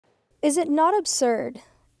Is it not absurd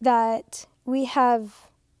that we have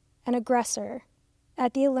an aggressor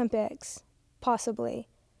at the Olympics, possibly,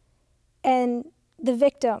 and the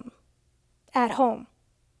victim at home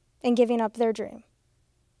and giving up their dream?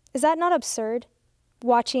 Is that not absurd,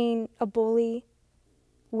 watching a bully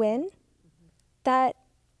win? That,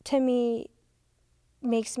 to me,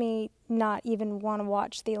 makes me not even want to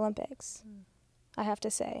watch the Olympics, I have to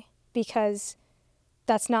say, because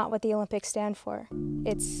that's not what the Olympics stand for.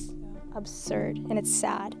 It's absurd and it's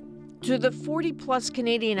sad. To the 40-plus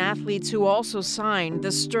Canadian athletes who also signed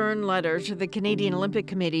the stern letter to the Canadian Olympic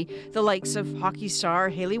Committee, the likes of hockey star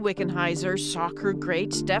Hayley Wickenheiser, soccer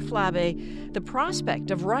great Steph Labbe, the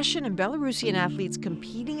prospect of Russian and Belarusian athletes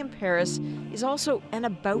competing in Paris is also an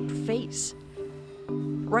about-face.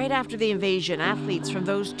 Right after the invasion, athletes from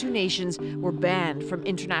those two nations were banned from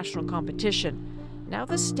international competition. Now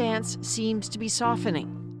the stance seems to be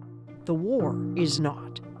softening. The war is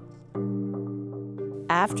not.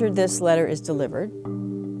 After this letter is delivered,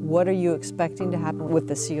 what are you expecting to happen with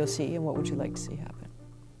the COC, and what would you like to see happen?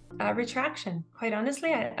 A retraction. Quite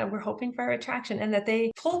honestly, we're hoping for a retraction and that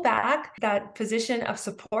they pull back that position of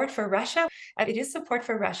support for Russia. It is support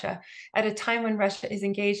for Russia at a time when Russia is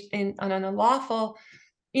engaged in an unlawful,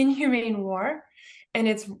 inhumane war, and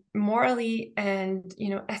it's morally and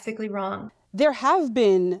ethically wrong. There have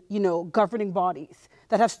been, governing bodies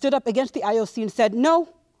that have stood up against the IOC and said, no,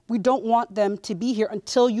 we don't want them to be here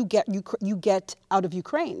until you get out of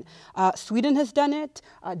Ukraine. Sweden has done it,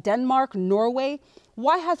 Denmark, Norway.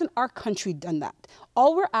 Why hasn't our country done that?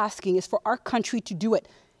 All we're asking is for our country to do it.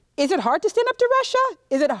 Is it hard to stand up to Russia?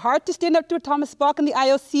 Is it hard to stand up to Thomas Bach and the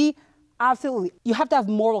IOC? Absolutely. You have to have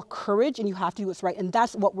moral courage and you have to do what's right. And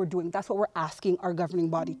that's what we're doing. That's what we're asking our governing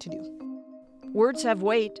body to do. Words have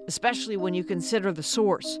weight, especially when you consider the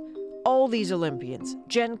source. All these Olympians,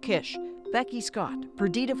 Jen Kish, Beckie Scott,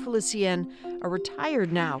 Perdita Felicien, are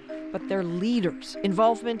retired now, but they're leaders.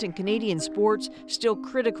 Involvement in Canadian sports still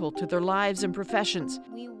critical to their lives and professions,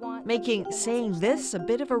 making saying this a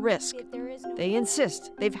bit of a risk. They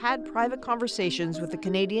insist they've had private conversations with the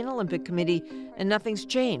Canadian Olympic Committee and nothing's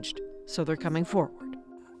changed, so they're coming forward.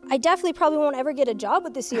 I definitely probably won't ever get a job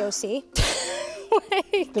with the COC.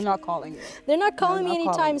 They're not calling you. They're not calling me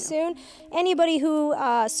anytime soon. Anybody who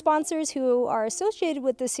sponsors who are associated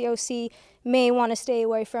with the COC may want to stay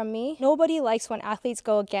away from me. Nobody likes when athletes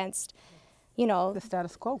go against, the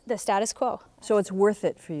status quo. The status quo. So it's worth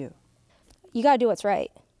it for you? You got to do what's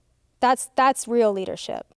right. That's real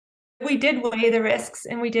leadership. We did weigh the risks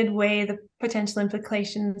and we did weigh the potential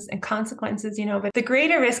implications and consequences, but the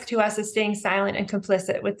greater risk to us is staying silent and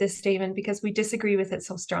complicit with this statement because we disagree with it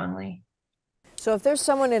so strongly. So if there's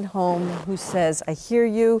someone at home who says, I hear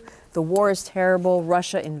you, the war is terrible,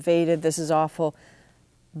 Russia invaded, this is awful,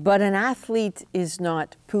 but an athlete is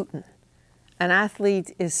not Putin. An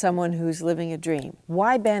athlete is someone who's living a dream.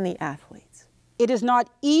 Why ban the athletes? It is not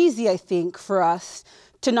easy, I think, for us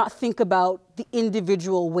to not think about the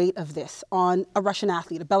individual weight of this on a Russian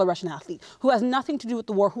athlete, a Belarusian athlete, who has nothing to do with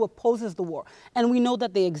the war, who opposes the war. And we know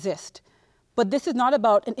that they exist. But this is not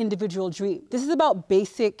about an individual dream. This is about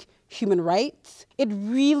basic human rights. It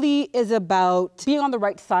really is about being on the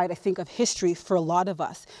right side, I think, of history for a lot of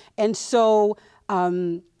us. And so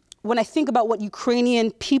when I think about what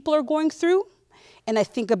Ukrainian people are going through, and I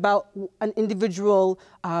think about an individual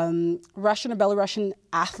Russian or Belarusian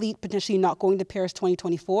athlete potentially not going to Paris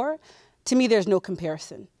 2024, to me, there's no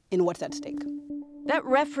comparison in what's at stake. That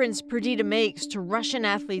reference Perdita makes to Russian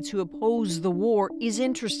athletes who oppose the war is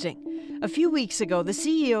interesting. A few weeks ago, the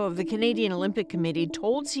CEO of the Canadian Olympic Committee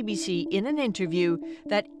told CBC in an interview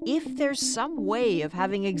that if there's some way of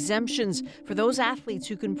having exemptions for those athletes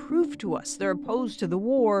who can prove to us they're opposed to the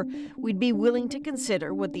war, we'd be willing to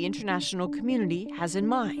consider what the international community has in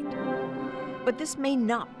mind. But this may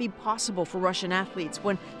not be possible for Russian athletes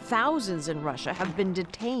when thousands in Russia have been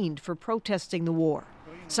detained for protesting the war.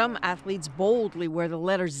 Some athletes boldly wear the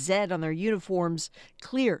letter Z on their uniforms,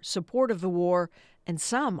 clear support of the war, and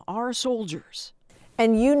some are soldiers.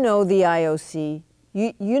 And you know the IOC,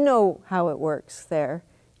 you know how it works there.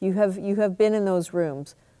 You have been in those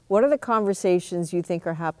rooms. What are the conversations you think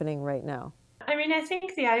are happening right now? I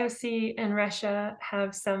think the IOC and Russia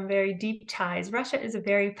have some very deep ties. Russia is a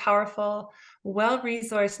very powerful,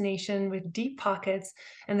 well-resourced nation with deep pockets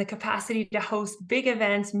and the capacity to host big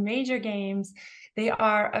events, major games. They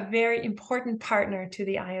are a very important partner to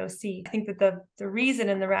the IOC. I think that the reason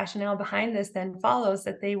and the rationale behind this then follows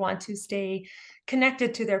that they want to stay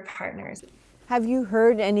connected to their partners. Have you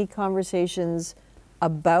heard any conversations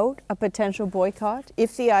about a potential boycott?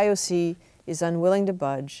 If the IOC is unwilling to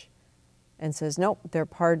budge and says, nope, they're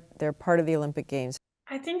part of the Olympic Games.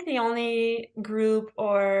 I think the only group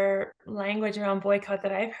or language around boycott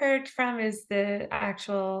that I've heard from is the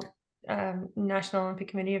actual National Olympic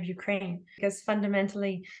Committee of Ukraine, because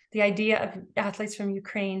fundamentally the idea of athletes from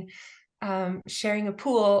Ukraine sharing a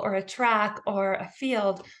pool or a track or a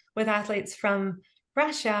field with athletes from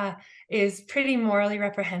Russia is pretty morally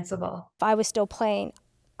reprehensible. If I was still playing,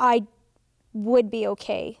 I would be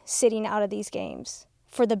okay sitting out of these games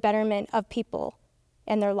for the betterment of people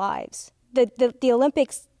and their lives. The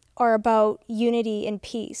Olympics are about unity and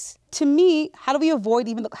peace. To me, how do we avoid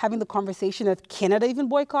even having the conversation of Canada even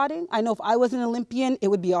boycotting? I know if I was an Olympian, it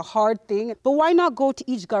would be a hard thing. But why not go to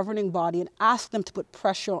each governing body and ask them to put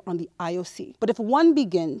pressure on the IOC? But if one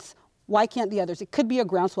begins, why can't the others? It could be a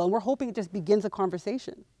groundswell, and we're hoping it just begins a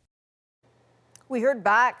conversation. We heard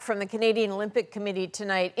back from the Canadian Olympic Committee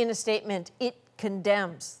tonight in a statement. It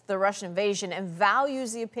condemns the Russian invasion and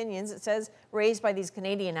values the opinions, it says, raised by these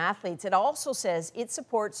Canadian athletes. It also says it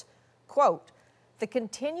supports, quote, the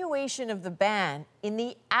continuation of the ban in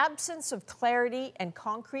the absence of clarity and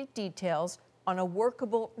concrete details on a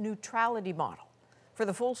workable neutrality model. For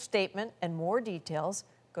the full statement and more details,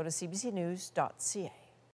 go to cbcnews.ca.